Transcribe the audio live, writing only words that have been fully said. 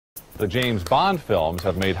The James Bond films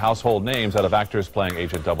have made household names out of actors playing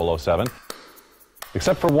Agent 007,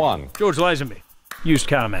 except for one. George Lazenby, used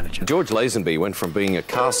car manager. George Lazenby went from being a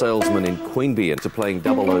car salesman in Queanbeyan to playing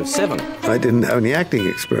 007. I didn't have any acting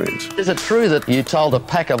experience. Is it true that you told a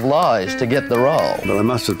pack of lies to get the role? But I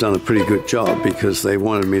must have done a pretty good job because they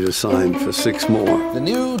wanted me to sign for 6 more. The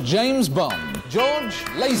new James Bond, George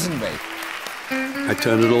Lazenby. I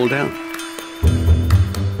turned it all down.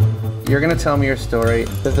 You're gonna tell me your story.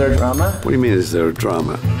 Is there drama? What do you mean, is there a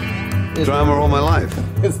drama? Drama all my life.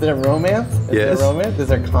 Is there romance? Yes. Is there romance? Is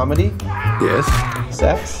there comedy? Yes.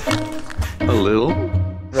 Sex? A little.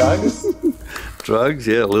 Drugs? Drugs,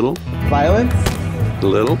 yeah, a little. Violence? A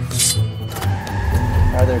little.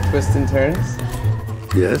 Are there twists and turns?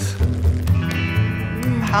 Yes.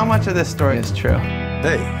 How much of this story is true?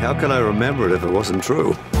 Hey, how can I remember it if it wasn't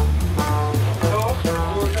true?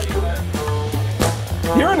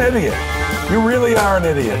 You're an idiot. You really are an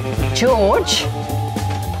idiot. George?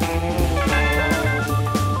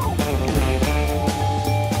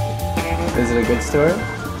 Is it a good story?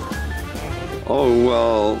 Oh,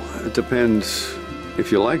 well, it depends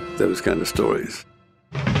if you like those kind of stories.